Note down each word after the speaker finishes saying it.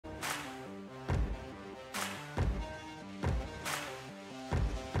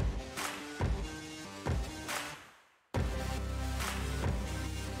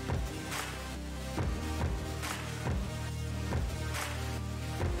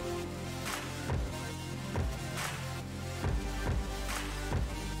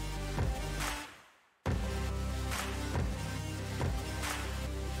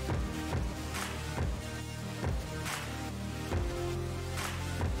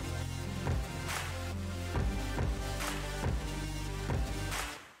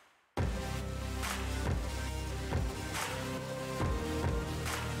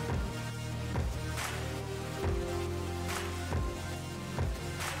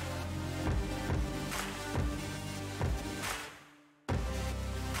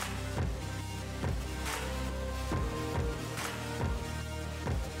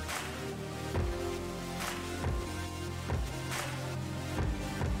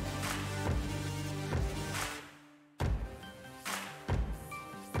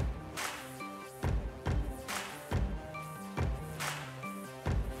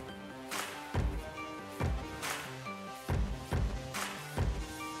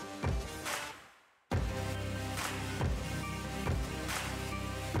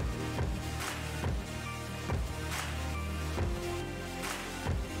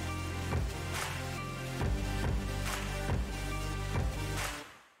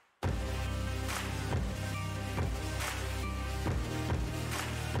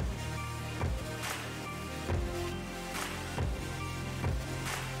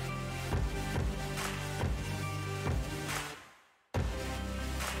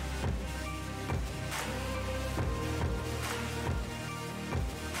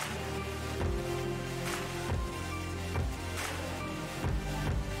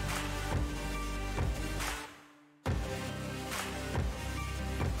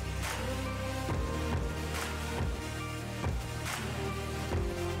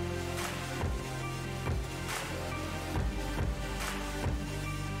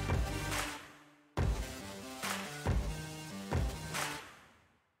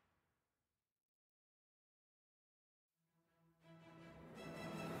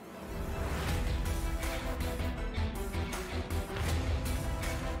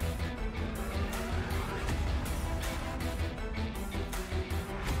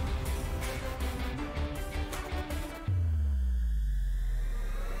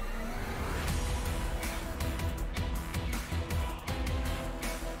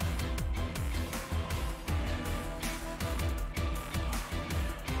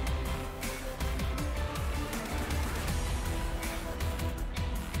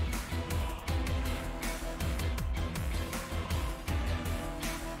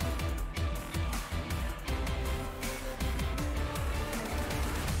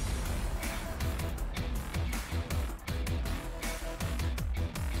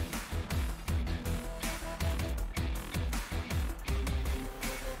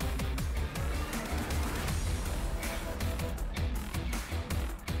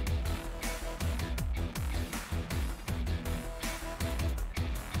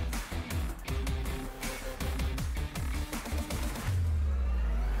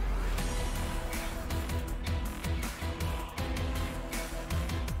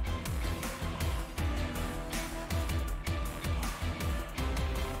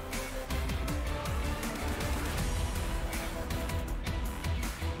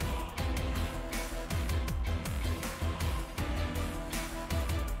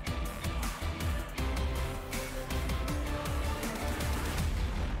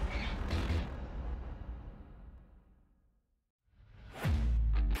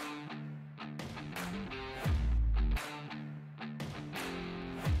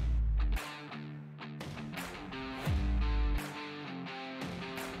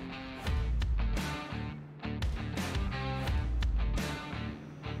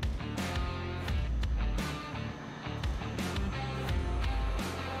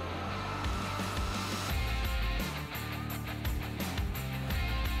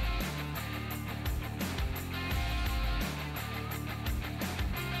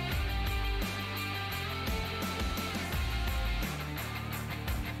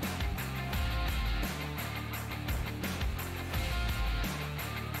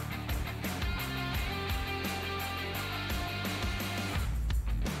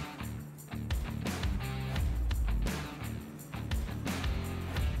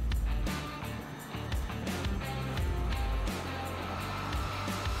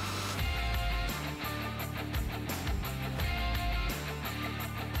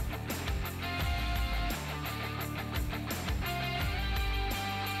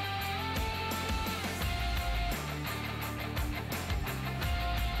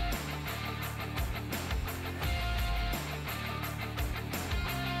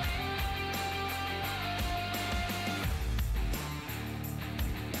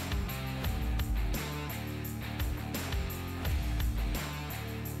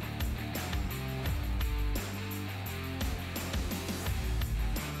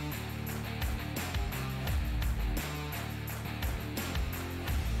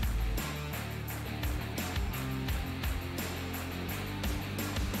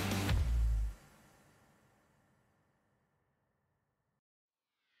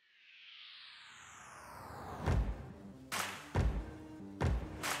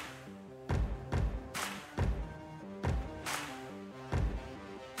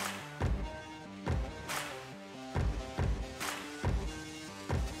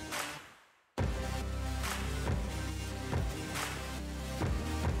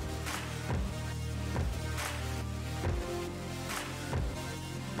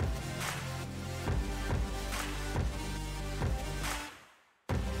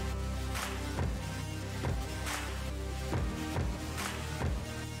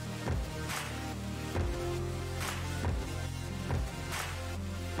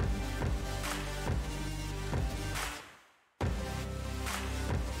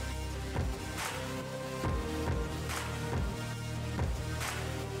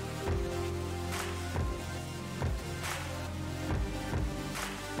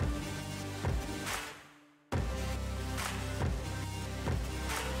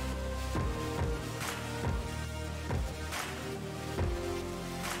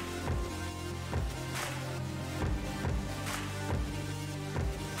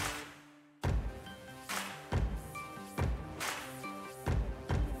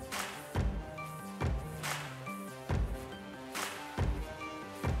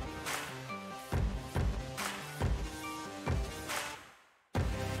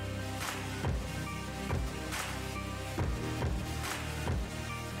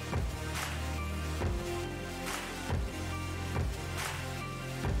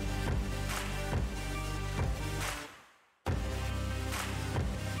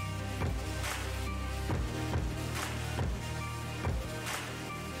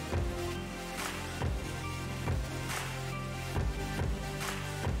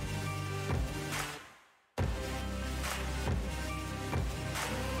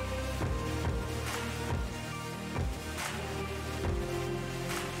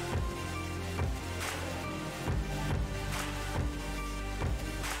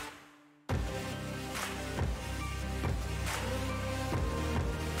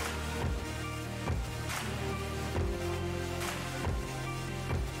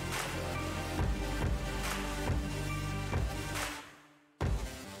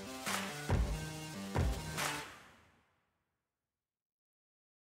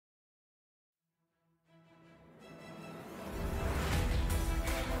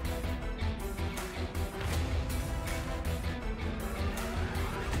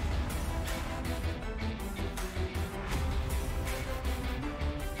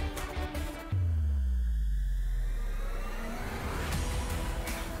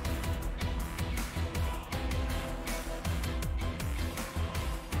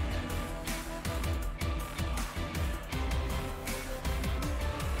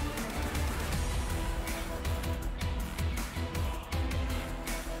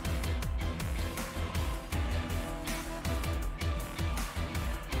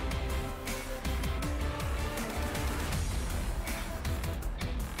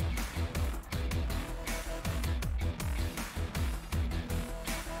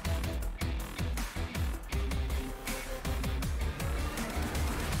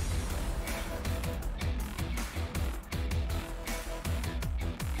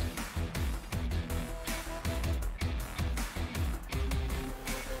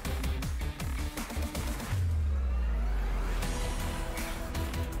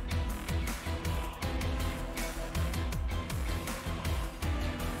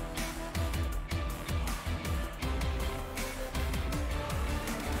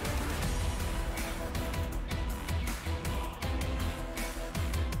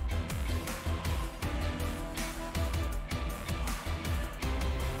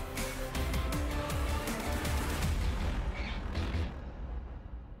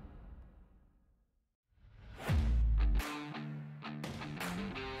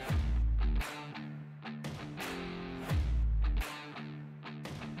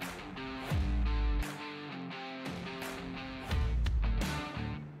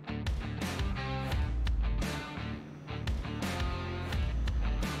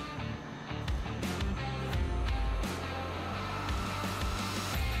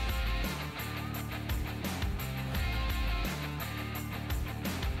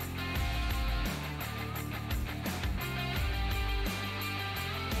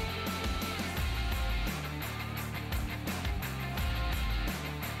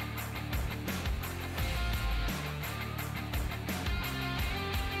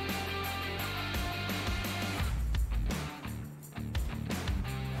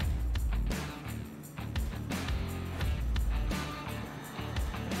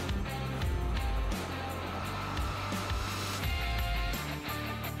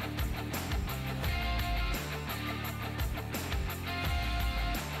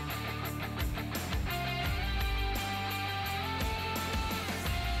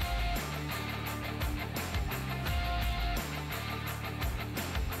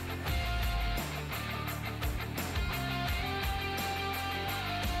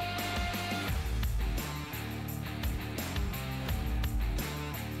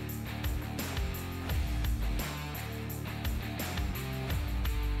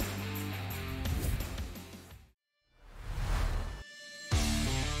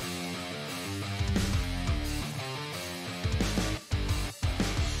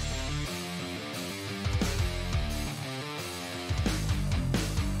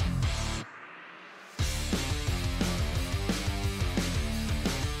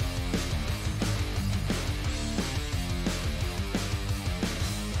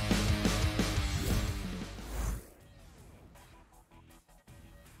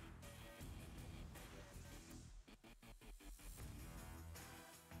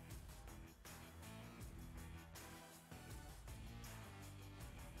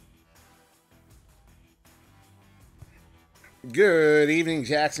Good evening,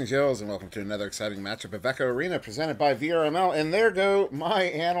 Jackson Jills, and welcome to another exciting matchup of Echo Arena presented by VRML. And there go my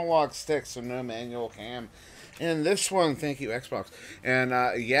analog sticks, so no manual cam. And this one, thank you, Xbox. And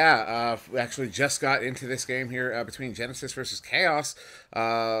we actually just got into this game here between Genesis versus Chaos.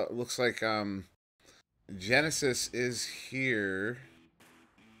 Looks like Genesis is here.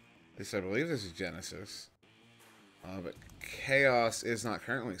 At least I believe this is Genesis. But Chaos is not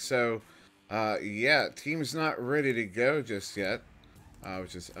currently. So, team's not ready to go just yet,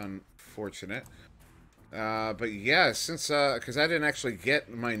 which is unfortunate. But yeah, since because I didn't actually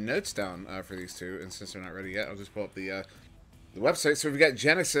get my notes down for these two, and since they're not ready yet, I'll just pull up the website. So we've got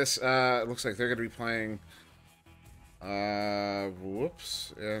Genesis. Looks like they're going to be playing.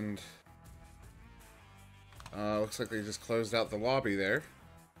 Whoops, and looks like they just closed out the lobby there.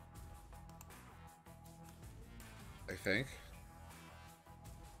 I think.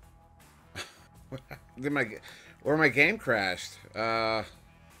 Did my game crashed? Actually,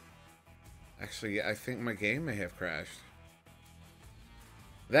 I think my game may have crashed.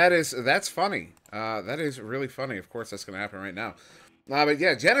 That's funny. That is really funny. Of course, that's going to happen right now. But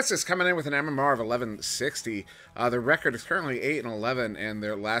yeah, Genesis coming in with an MMR of 1160. The record is currently 8-11, and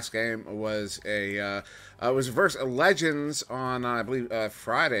their last game was was versus Legends on I believe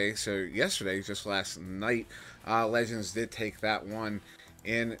Friday. So yesterday, just last night, Legends did take that one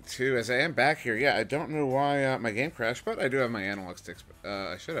in two. As I am back here, yeah, I don't know why my game crashed, but I do have my analog sticks.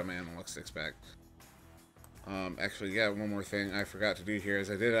 I should have my analog sticks back. Actually, yeah, one more thing I forgot to do here is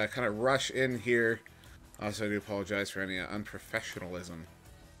I did kind of rush in here. So I do apologize for any unprofessionalism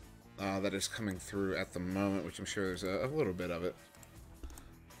that is coming through at the moment, which I'm sure there's a little bit of it.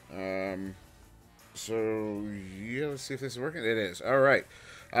 So, yeah, let's see if this is working. It is. All right.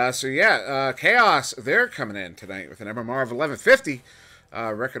 Chaos, they're coming in tonight with an MMR of 1150,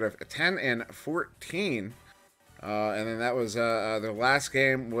 record of 10-14. And then that was their last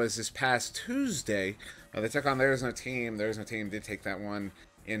game was this past Tuesday. They took on There's No Team. There's No Team did take that one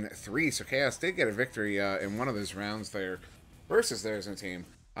in 3. So Chaos did get a victory in one of those rounds there versus There's No Team.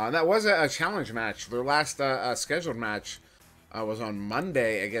 That was a challenge match. Their last scheduled match was on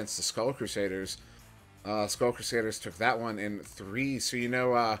Monday against the Skull Crusaders. Skull Crusaders took that one in 3. So,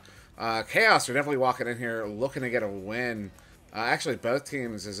 Chaos are definitely walking in here looking to get a win. Actually, both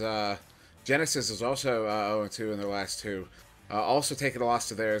teams is Genesis is also 0-2 in their last 2. Also taking a loss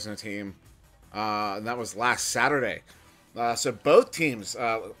to There's No Team. And that was last Saturday. So both teams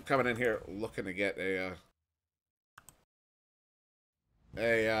coming in here looking to get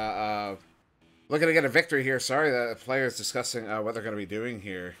looking to get a victory here. Sorry, the players discussing what they're going to be doing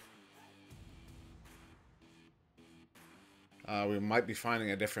here. We might be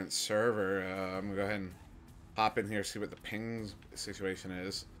finding a different server. I'm gonna go ahead and hop in here see what the ping situation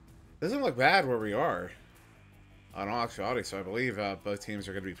is. Doesn't look bad where we are on all actuality, so I believe both teams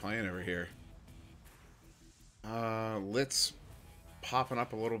are going to be playing over here. Let's popping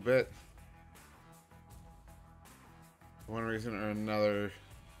up a little bit. For one reason or another.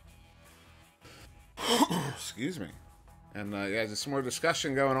 Excuse me. And yeah, just some more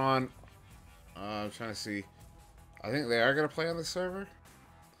discussion going on. I'm trying to see. I think they are going to play on this server.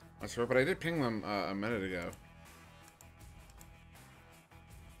 Not sure, but I did ping them a minute ago.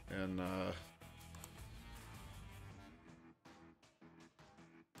 And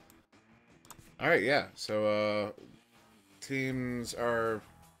all right, yeah. So teams are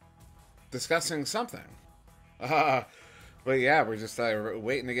discussing something. But yeah, we're just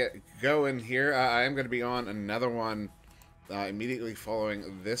waiting to get going here. I am going to be on another one immediately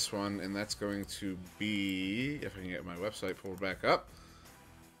following this one, and that's going to be, if I can get my website pulled back up,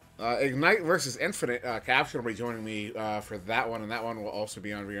 Ignite versus Infinite. Caption will be joining me for that one, and that one will also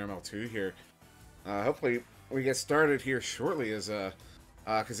be on VRML 2 here. Hopefully we get started here shortly, as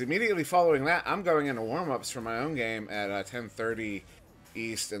because immediately following that, I'm going into warm-ups for my own game at 10:30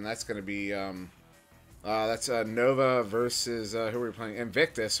 East, and that's going to be that's Nova versus who are we playing?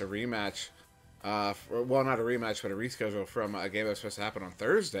 Invictus, a rematch. Well, not a rematch, but a reschedule from a game that was supposed to happen on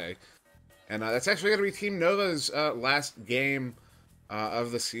Thursday. And that's actually going to be Team Nova's last game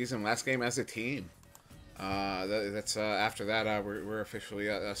of the season, last game as a team. That's after that, we're officially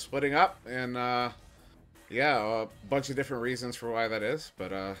splitting up, and yeah, a bunch of different reasons for why that is.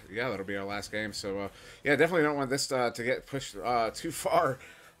 But yeah, that'll be our last game. So yeah, definitely don't want this to get pushed too far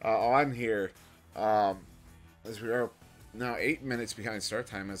on here, as we are now 8 minutes behind start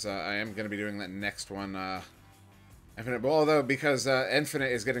time, as I am going to be doing that next one, Infinite. Although, because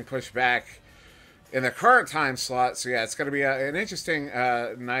Infinite is getting pushed back in the current time slot, so yeah, it's going to be an interesting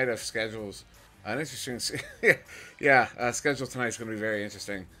night of schedules. An interesting, yeah, schedule tonight is going to be very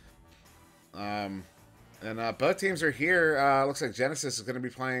interesting. And both teams are here. Looks like Genesis is going to be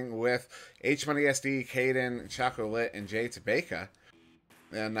playing with H Money SD, Caden, Chocolate, and Jay Tabeka.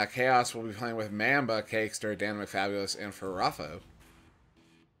 And Chaos will be playing with Mamba, Cakester, Dan McFabulous, and Ferrafo.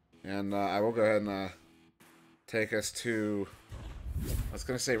 And I will go ahead and take us to, I was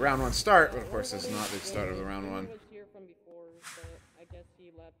going to say round 1 start, but of course it's not the start of the round 1. was here from before, but I guess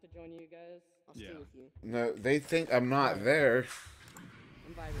he left to join you guys. I'll stay with you. No, they think I'm not there.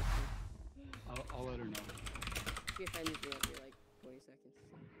 Invite her. I'll let her know. She offends me after like 20 seconds.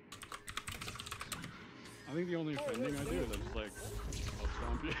 I think the only offending I do is like, I'll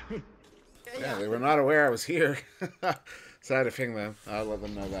stomp you. Yeah, they were not aware I was here. So I had to ping them. I'll let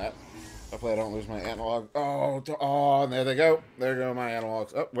them know that. Hopefully I don't lose my analog. Oh, and there they go. There go my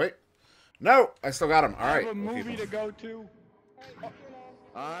analogs. Oh, wait. No, I still got them. All right. I have a movie to go to.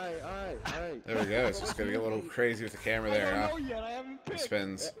 Alright. There we go. It's just going to get a little crazy with the camera there. I don't know yet. I haven't picked. It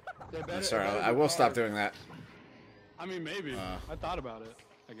spins. Better, Sorry, I will stop doing that. I mean, maybe. I thought about it,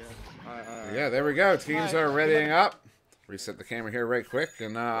 I guess. Yeah, there we go. Teams are readying up. Reset the camera here right quick.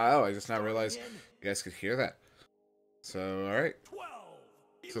 And, oh, I just now realized you guys could hear that. So, all right.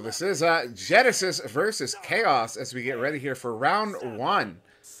 So this is Genesis versus Chaos as we get ready here for round 1.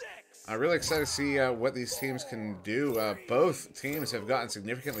 I'm really excited to see what these teams can do. Both teams have gotten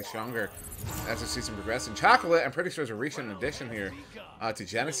significantly stronger as the season progressed. And Chocolate, I'm pretty sure, is a recent addition here to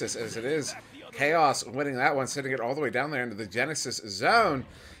Genesis, as it is Chaos winning that one, sending it all the way down there into the Genesis zone.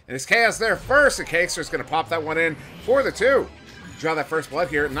 And it's Chaos there first, and Cakester's going to pop that one in for the 2. Draw that first blood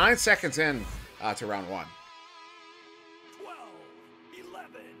here, 9 seconds in to round 1.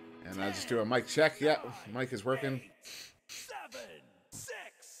 And I'll just do a mic check. Yeah, mic is working.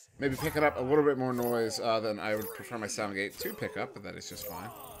 Maybe pick it up a little bit more noise than I would prefer my sound gate to pick up, but that is just fine.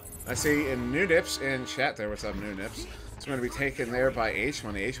 I see in New Nips in chat there. What's up, New Nips? It's going to be taken there by H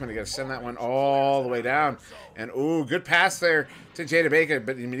Money. H Money got to send that one all the way down. And, ooh, good pass there to Jada Bacon,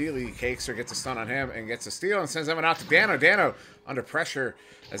 but immediately Cakester gets a stun on him and gets a steal and sends that one out to Dano. Dano under pressure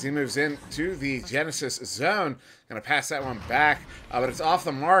as he moves into the Genesis zone. Going to pass that one back, but it's off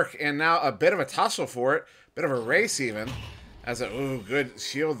the mark, and now a bit of a tussle for it. Bit of a race even. As a, ooh, good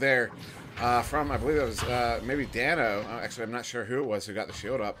shield there from, I believe it was maybe Dano. Actually, I'm not sure who it was who got the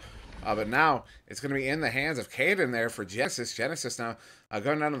shield up. But now it's going to be in the hands of Caden there for Genesis. Genesis now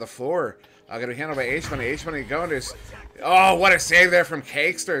going down to the floor. Going to be handled by H-Money. H-Money going to... Oh, what a save there from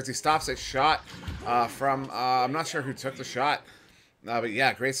Cakester as he stops that shot from... I'm not sure who took the shot. But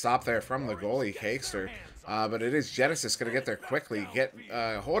yeah, great stop there from the goalie, Cakester. But it is Genesis going to get there quickly, get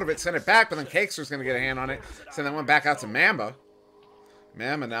hold of it, send it back, but then Cakester's going to get a hand on it. Send that one back out to Mamba.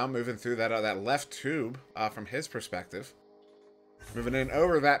 Mamba now moving through that left tube from his perspective. Moving in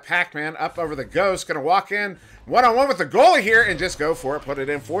over that Pac-Man, up over the Ghost. Going to walk in one-on-one with the goalie here and just go for it. Put it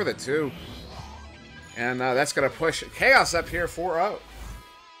in for the 2. And that's going to push Chaos up here 4-0. 12,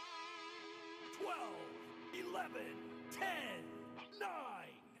 11, 10, 9,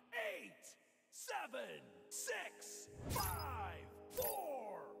 8, 7, 6, 5, 4,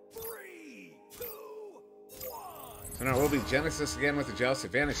 3, 2, 1. So now it will be Genesis again with the jealous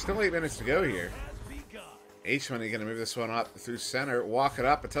advantage. Still 8 minutes to go here. H-Money going to move this one up through center, walk it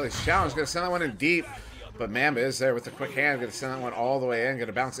up until he's challenged. Going to send that one in deep, but Mamba is there with the quick hand. Going to send that one all the way in. Going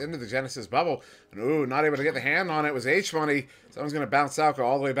to bounce into the Genesis bubble. And ooh, not able to get the hand on it was H-Money. Someone's going to bounce out, go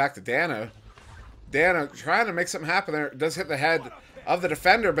all the way back to Dano. Dano trying to make something happen there. Does hit the head of the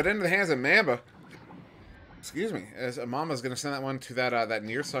defender, but into the hands of Mamba. Excuse me. As Mamba's going to send that one to that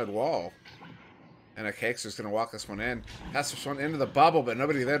near side wall. And a Cakester's going to walk this one in. Pass this one into the bubble, but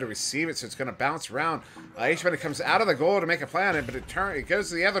nobody there to receive it, so it's going to bounce around. H-Money comes out of the goal to make a play on it, but it goes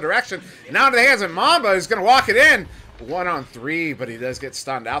to the other direction. And now into the hands of Mamba, who's going to walk it in. 1-on-3, but he does get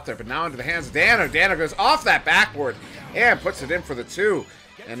stunned out there. But now into the hands of Dano. Dano goes off that backboard and puts it in for the 2.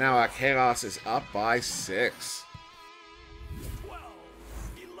 And now Chaos is up by 6. 12,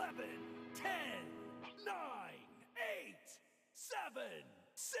 11, 10, 9, 8, 7,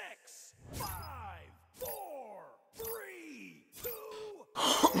 6, 5, 4, 3, 2.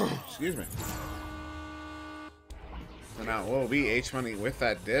 Excuse me. So now it will be H-Money with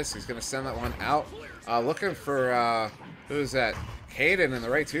that disc. He's going to send that one out. Looking for, who's that? Caden in the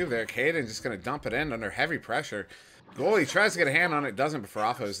right tube there. Caden just going to dump it in under heavy pressure. Goalie tries to get a hand on it, doesn't, but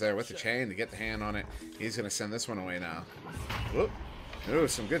Ferrafo's there with the chain to get the hand on it. He's going to send this one away now. Whoop. Ooh,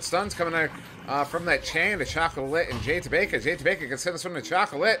 some good stuns coming there from that chain to Chocolate and Jay Tabeka. Jay Tabeka can send this one to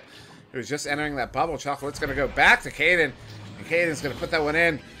Chocolate, who's just entering that bubble. Chocolate's going to go back to Caden, and Caden's going to put that one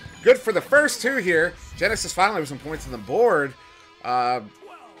in. Good for the first 2 here. Genesis finally with some points on the board.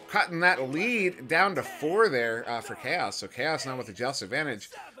 Cutting that lead down to 4 there for Chaos. So Chaos now with the jealous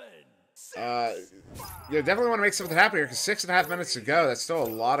advantage. you definitely want to make something happen here because 6.5 minutes to go. That's still a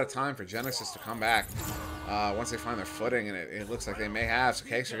lot of time for Genesis to come back once they find their footing, and it looks like they may have. So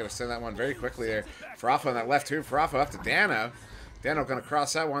Cakes are going to send that one very quickly there. Farafo on that left tube. Farafo up to Dano. Dano going to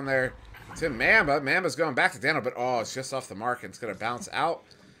cross that one there to Mamba. Mamba's going back to Dano, but it's just off the mark, and it's going to bounce out.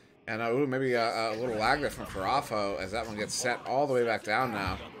 And ooh, maybe a little lag there from Farafo as that one gets set all the way back down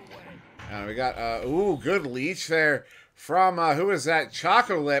now. We got, ooh, good leech there from, who is that?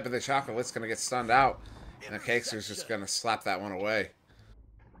 Chocolate, but the Chocolate's going to get stunned out. And the Cakes is just going to slap that one away.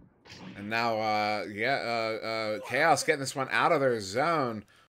 And now, Chaos getting this one out of their zone.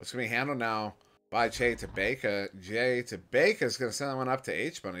 What's going to be handled now by Jay Tabeka. Jay Tabeka is going to send that one up to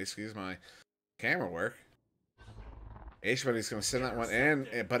H-Bunny. Excuse my camera work. H-Bunny's going to send that one in,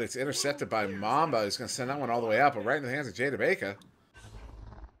 but it's intercepted by Mamba. He's going to send that one all the way up, but right in the hands of Jay Tabeka.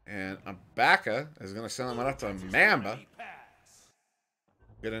 And Abaka is going to send that one up to Mamba.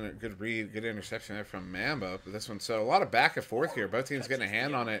 Good read, good interception there from Mamba. But this one, so a lot of back and forth here. Both teams getting a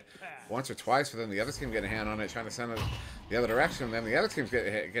hand on it once or twice, but then the other team getting a hand on it, trying to send it the other direction. Then the other team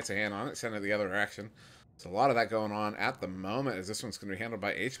gets a hand on it, send it the other direction. So a lot of that going on at the moment as this one's going to be handled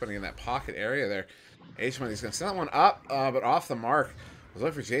by H-Bunny in that pocket area there. H-Bunny's going to send that one up, but off the mark. Was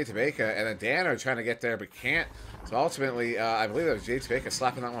looking for Jay Tabeka, and then Dano trying to get there, but can't. So ultimately, I believe that was Jay Tabeka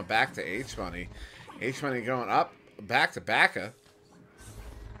slapping that one back to H-Bunny. H-Bunny going up, back to Baka.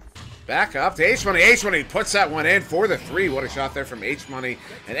 Back up to H-Money. H-Money puts that one in for the 3. What a shot there from H-Money.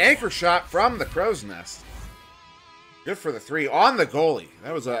 An anchor shot from the Crow's Nest. Good for the 3 on the goalie.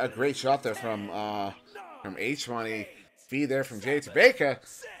 That was a great shot there from H-Money. Feed there from Jay Tabeka.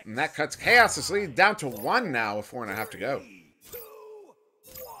 And that cuts Chaos' lead down to 1 now with 4.5 to go.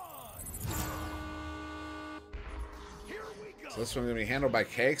 So this one's going to be handled by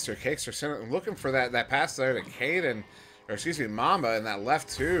Cakester. Cakester looking for that pass there to Caden, or excuse me, Mamba in that left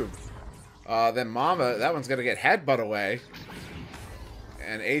tube. Then Mamba, that one's going to get headbutt away.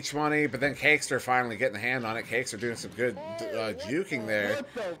 And H-Money, but then Cakester finally getting the hand on it. Cakester doing some good juking there.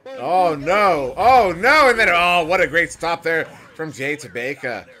 Oh, no. Oh, no. And then, what a great stop there from Jay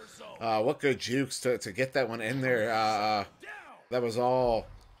Tabeka. What good jukes to get that one in there. That was all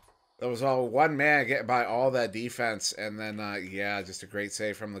one man getting by all that defense. And then, yeah, just a great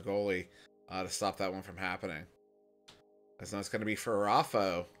save from the goalie to stop that one from happening. That's now it's going to be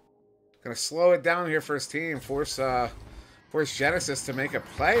Farafo. Going to slow it down here for his team. Force Genesis to make a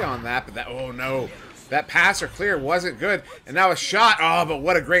play on that. But that, oh no, that pass or clear wasn't good. And now a shot. Oh, but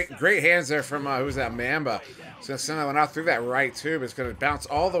what a great hands there from, who's that, Mamba. He's going to send that one out through that right tube. It's going to bounce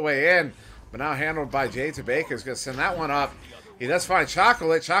all the way in. But now handled by Jay Tabeka. He's going to send that one up. He does find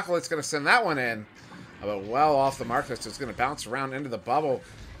Chocolate. Chocolate's going to send that one in. But well off the mark. So it's going to bounce around into the bubble.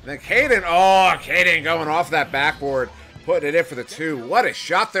 And then Caden. Oh, Caden going off that backboard. Putting it in for the 2. What a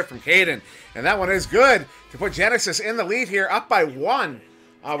shot there from Caden. And that one is good to put Genesis in the lead here, up by 1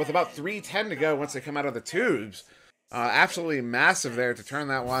 with about 3:10 to go once they come out of the tubes. Absolutely massive there to turn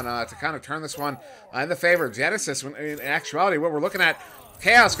that one, to kind of turn this one in the favor of Genesis. When in actuality, what we're looking at,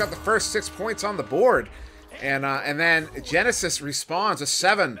 Chaos got the first 6 points on the board. And then Genesis responds to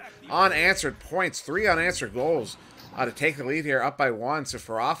 7 unanswered points, 3 unanswered goals to take the lead here, up by 1. So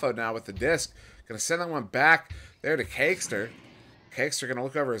Farafo now with the disc. Going to send that one back there to Cakester. Cakester going to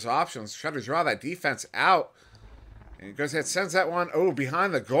look over his options, try to draw that defense out. And he goes ahead, sends that one,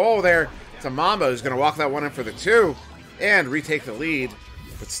 behind the goal there to Mamba, who's going to walk that one in for the 2 and retake the lead.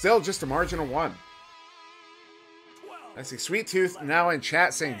 But still just a margin of 1. I see Sweet Tooth now in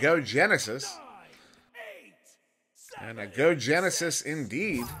chat saying go Genesis. And a go Genesis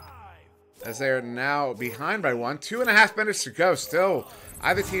indeed, as they are now behind by 1. 2.5 minutes to go. Still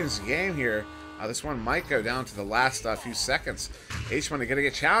either team's game here. This one might go down to the last few seconds. H-Money going to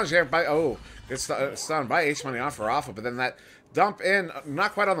get challenged there by, it's stunned by H-Money on Farafo. But then that dump in,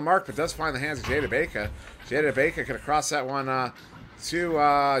 not quite on the mark, but does find the hands of Jay Tabeka. Jay Tabeka going to cross that one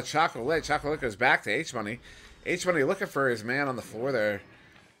to Chocolate. Chocolate goes back to H-Money. H-Money looking for his man on the floor there.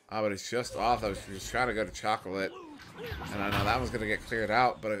 But it's just off. I was just trying to go to Chocolate. And I know that one's going to get cleared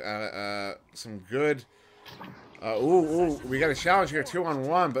out. But some good... we got a challenge here,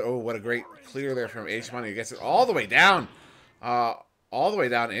 2-on-1, but what a great clear there from H-Money. He gets it all the way down,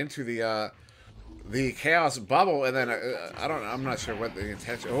 into the Chaos bubble, and then I'm not sure what the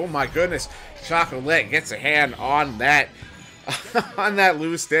intention. Oh my goodness, Chocolate gets a hand on that, on that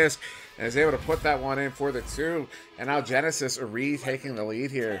loose disc, and is able to put that one in for the 2. And now Genesis are retaking the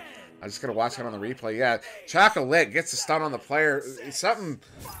lead here. I'm just going to watch it on the replay. Yeah, Chocolate gets a stun on the player. Something,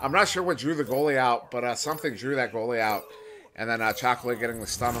 I'm not sure what drew the goalie out, but something drew that goalie out. And then Chocolate getting the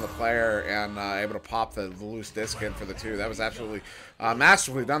stun on the player and able to pop the loose disc in for the 2. That was absolutely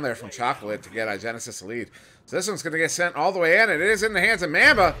masterfully done there from Chocolate to get Genesis the lead. So this one's going to get sent all the way in. It is in the hands of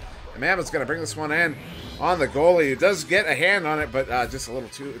Mamba. And Mamba's going to bring this one in on the goalie. He does get a hand on it, but just a little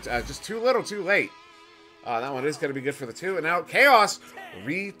too late. That one is going to be good for the 2. And now Chaos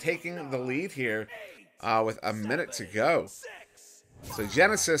retaking the lead here with a minute to go. So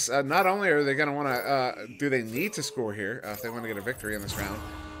Genesis, not only are they going to want to, do they need to score here if they want to get a victory in this round,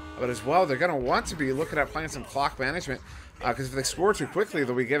 but as well, they're going to want to be looking at playing some clock management, because if they score too quickly,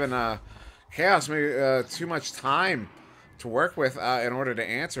 they'll be given Chaos maybe too much time to work with in order to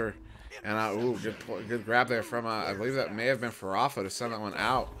answer. And, ooh, good grab there from, I believe that may have been Farafa to send that one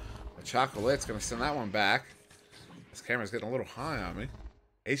out. But Chocolate's going to send that one back. This camera's getting a little high on me.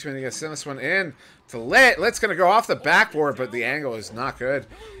 H-Man going to send this one in to Lit. Lit's going to go off the backboard, but the angle is not good.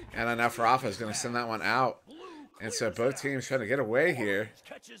 And now Farafa is going to send that one out. And so both teams trying to get away here.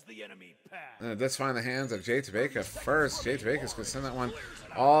 And it does find the hands of Jay Tabeka first. Jay Tabeka's going to send that one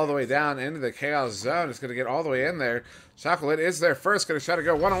all the way down into the Chaos zone. It's going to get all the way in there. Chocolate is there first. Going to try to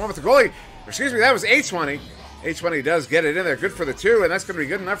go one-on-one with the goalie. Excuse me, that was H-Money. H-Money does get it in there. Good for the 2, and that's going to be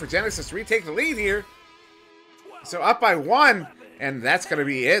good enough for Genesis to retake the lead here. So up by 1. And that's going to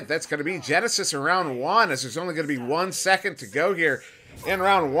be it. That's going to be Genesis in round 1, as there's only going to be 1 second to go here in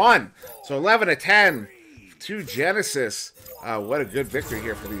round 1. So 11-10 to Genesis. What a good victory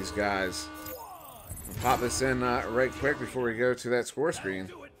here for these guys. We'll pop this in right quick before we go to that score screen.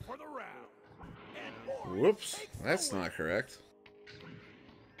 Whoops, that's not correct.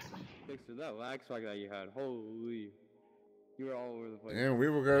 That lag spike that you had, holy. You were all over the place. And we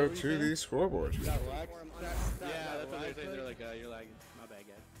will go to the scoreboard. Yeah, that's what they're saying. They're like, you're lagging. My bad,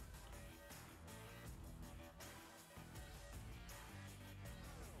 guys.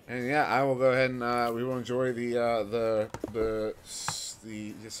 And yeah, I will go ahead and we will enjoy the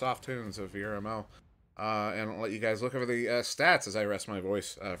soft tunes of VRML, and I'll let you guys look over the stats as I rest my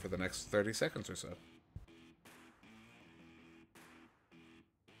voice for the next 30 seconds or so.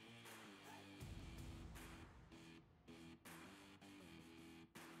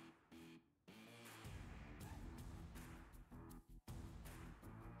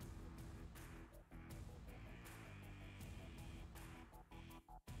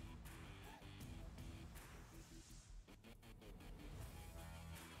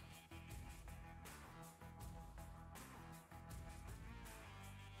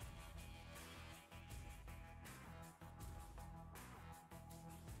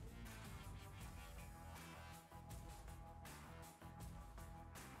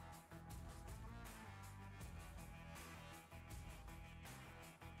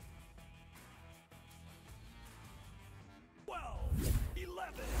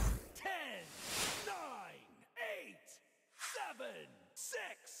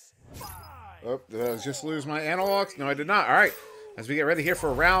 Oh, did I just lose my analogs? No, I did not. All right, as we get ready here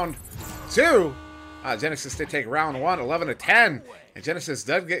for round 2, Genesis did take round 1, 11-10, and Genesis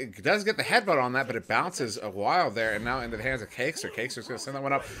does get the headbutt on that, but it bounces a while there, and now into the hands of Cakester. Cakester's going to send that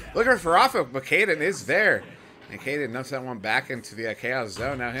one up. Looking for Rafa, but Caden is there, and Caden dumps that one back into the Chaos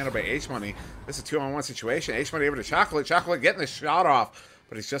zone, now handled by H-Money. This is a 2-on-1 situation. H-Money over to Chocolate. Chocolate getting the shot off,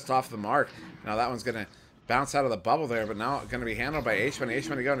 but he's just off the mark. Now that one's going to bounce out of the bubble there, but now going to be handled by H-Money.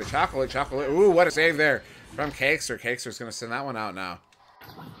 H-Money going to Chocolate. Chocolate, ooh, what a save there from Cakester. Cakester's going to send that one out now.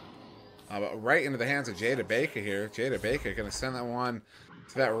 But right into the hands of Jada Baker here. Jada Baker going to send that one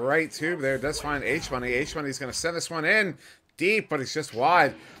to that right tube there. It does find H-Money. H-Money's going to send this one in deep, but it's just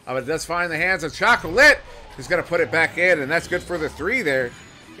wide. But it does find the hands of Chocolate, who's going to put it back in, and that's good for the 3 there.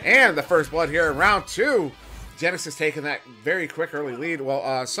 And the first blood here in round 2. Genesis taking that very quick early lead.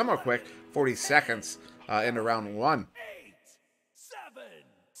 Well, somewhat quick, 40 seconds. Into round 1. 8, 7,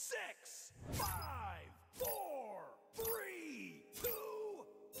 6, 5, 4, 3, 2,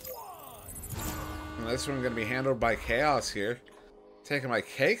 1. And this one going to be handled by Chaos here. Taken by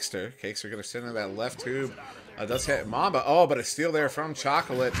Cakester. Cakester going to send in that left tube. Does hit Mamba. Oh, but a steal there from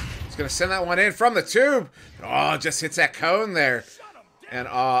Chocolate. He's going to send that one in from the tube. Oh, just hits that cone there. And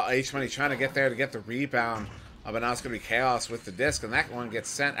H-Money trying to get there to get the rebound. But now it's going to be Chaos with the disc. And that one gets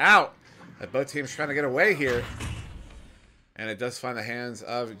sent out. Both teams trying to get away here. And it does find the hands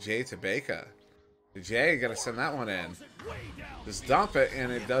of Jay Tabeka. Jay got to send that one in. Just dump it,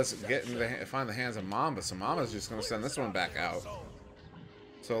 and it does get in find the hands of Mamba. So Mamba's just going to send this one back out.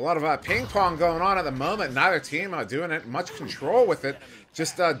 So a lot of ping pong going on at the moment. Neither team doing it much control with it.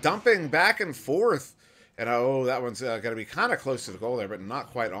 Just dumping back and forth. And oh, that one's going to be kind of close to the goal there, but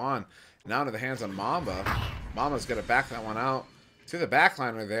not quite on. Now into the hands of Mamba. Mamba's going to back that one out to the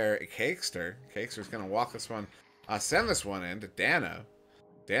backliner there. Cakester. Cakester's going to walk this one send this one in to Dano.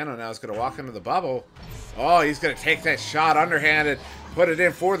 Dano now is going to walk into the bubble. Oh, he's going to take that shot underhanded, put it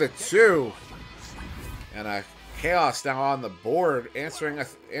in for the 2. And Chaos now on the board, answering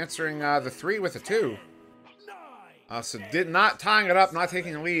the 3 with a 2. So not tying it up, not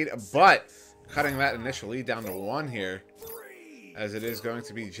taking a lead, but cutting that initial lead down to 1 here, as it is going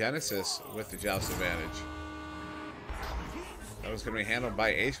to be Genesis with the joust advantage. That was going to be handled by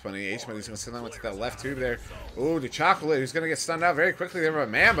H-Bunny. H-Bunny's going to send that one to that left tube there. Ooh, the Chocolate, who's going to get stunned out very quickly there by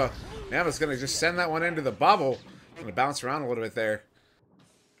Mamba. Mamba's going to just send that one into the bubble. Going to bounce around a little bit there.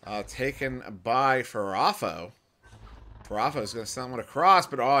 Taken by Farafo. Farafo's going to send that one across,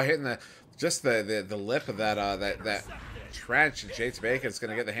 but hitting the lip of that trench. Jates Bacon's going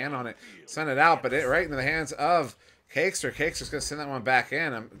to get the hand on it, send it out, but right into the hands of Cakester. Cakester's going to send that one back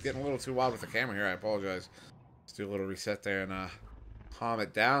in. I'm getting a little too wild with the camera here. I apologize. Let's do a little reset there and calm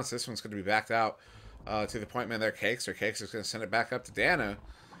it down. So this one's going to be backed out to the point man there, Cakester. Cakester's going to send it back up to Dano.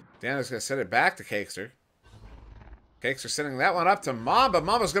 Dano's going to send it back to Cakester. Cakester sending that one up to Mamba.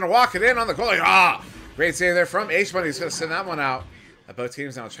 Mamba's going to walk it in on the goal. Great save there from H-Bunny. He's going to send that one out. Both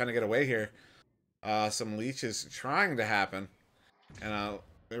teams now trying to get away here. Some leeches trying to happen. And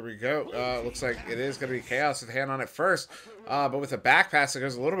there we go. Looks like it is going to be Chaos with a hand on it first. But with a back pass, it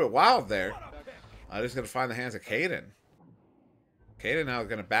goes a little bit wild there. Just going to find the hands of Caden. Caden now is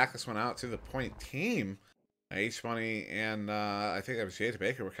going to back this one out to the point team. H-Money and I think that was Jade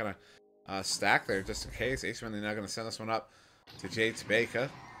Baker. We're kind of stacked there just in case. H-Money now going to send this one up to Jade Baker.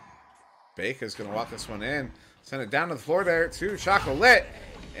 Baker's going to walk this one in. Send it down to the floor there to Chocolate.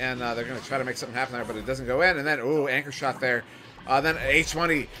 And they're going to try to make something happen there, but it doesn't go in. And then, anchor shot there. Then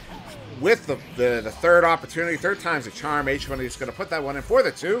H-Money with the third opportunity. Third time's a charm. H-Money is going to put that one in for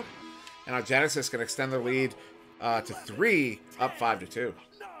the 2. And now Genesis can extend their lead to 3, up 5-2. 9,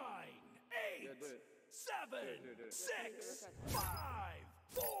 8, 7, 6, 5,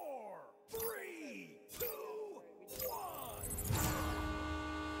 4, 3, 2, 1.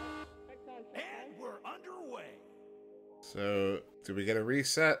 And we're underway. So, do we get a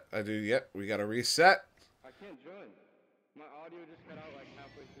reset? I do. Yep, we got a reset. I can't join. My audio just cut out like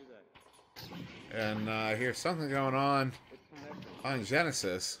halfway through that. And I hear something going on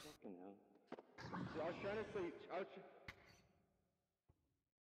Genesis. I was trying to sleep.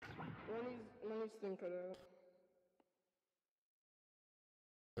 Let me think of it.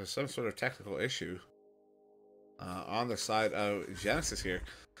 There's some sort of technical issue on the side of Genesis here.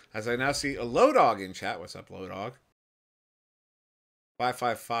 As I now see a Lowdog in chat. What's up, Lowdog?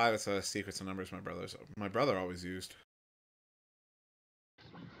 555. It's a secrets and numbers my brother always used.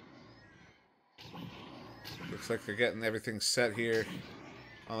 Looks like they're getting everything set here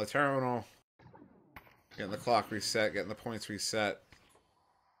on the terminal. Getting the clock reset, getting the points reset.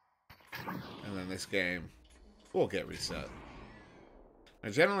 And then this game will get reset. Now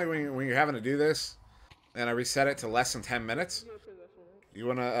generally when you're having to do this, and I reset it to less than 10 minutes, you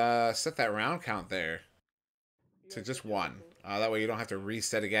want to set that round count there to just 1. That way you don't have to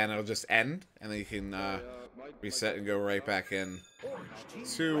reset again. It'll just end, and then you can reset and go right back in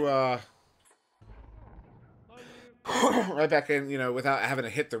to right back in, without having to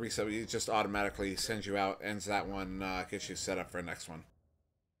hit the reset. It just automatically sends you out, ends that one, gets you set up for the next one.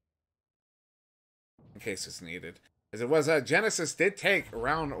 In case it's needed. As it was, Genesis did take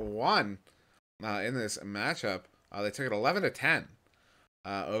round 1 in this matchup. They took it 11-10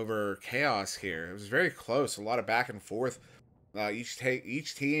 over Chaos here. It was very close. A lot of back and forth. Each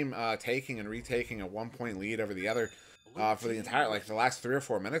team taking and retaking a 1-point lead over the other for the entire, the last 3 or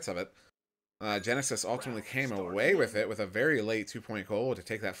 4 minutes of it. Genesis ultimately came away with it with a very late 2-point goal to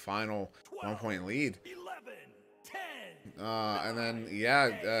take that final 1-point lead. 11, 10. And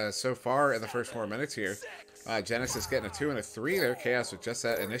then, so far in the first 4 minutes here, Genesis getting a 2 and a 3 there. Chaos with just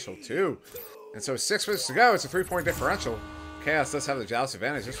that initial 2. And so 6 minutes to go. It's a 3-point differential. Chaos does have the joust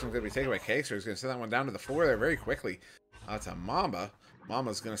advantage. This one's going to be taken by Cakester. He's going to send that one down to the floor there very quickly. To Mamba.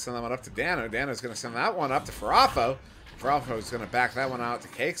 Mamba's going to send that one up to Dano. Dano's going to send that one up to Farafo. Farafo's going to back that one out to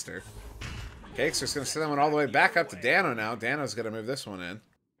Cakester. Cakester's going to send that one all the way back up to Dano now. Dano's going to move this one in.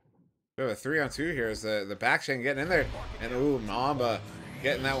 We have a 3-on-2 here as the back chain getting in there. And, Mamba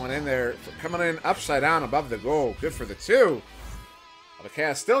getting that one in there. Coming in upside down above the goal. Good for the 2. But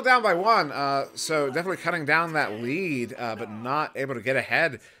Chaos still down by 1. So definitely cutting down that lead, but not able to get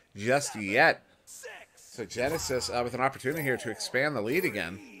ahead just yet. So Genesis with an opportunity here to expand the lead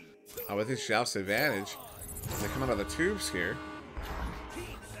again with his joust advantage. They come out of the tubes here.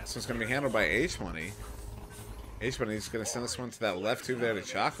 This one's going to be handled by H-Money. H-Money's going to send this one to that left tube there to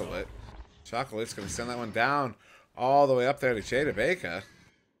Chocolate. Chocolate's going to send that one down all the way up there to Jada Baker.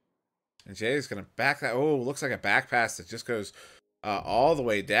 And Jay's going to back that. Oh, looks like a back pass that just goes all the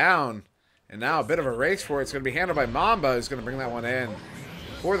way down. And now a bit of a race for it. It's going to be handled by Mamba, who's going to bring that one in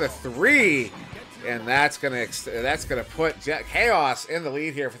for the 3. And that's going to put Chaos in the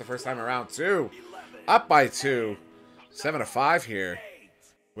lead here for the first time in round 2. Up by 2. 7-5 here.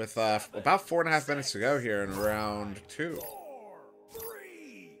 With about 4.5 minutes to go here in round 2. 4,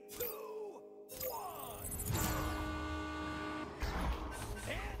 3, 2, 1.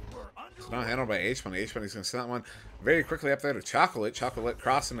 It's not handled by H-Money. H-Money's going to send that one very quickly up there to Chocolate. Chocolate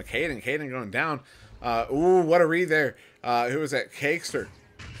crossing to Caden. Caden going down. Ooh, what a read there. Who was that? Cakester.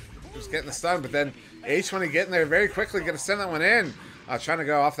 Just getting the stun, but then H-Money getting there very quickly. Going to send that one in. Trying to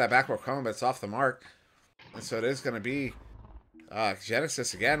go off that backward cone, but it's off the mark. And so it is going to be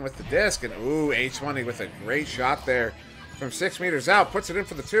Genesis again with the disc. And ooh, H-Money with a great shot there from 6 meters out. Puts it in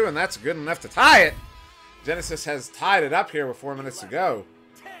for the 2, and that's good enough to tie it. Genesis has tied it up here with 4 minutes to go.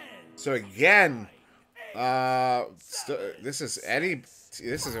 So again, this is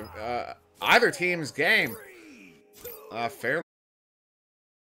either team's game. Fairly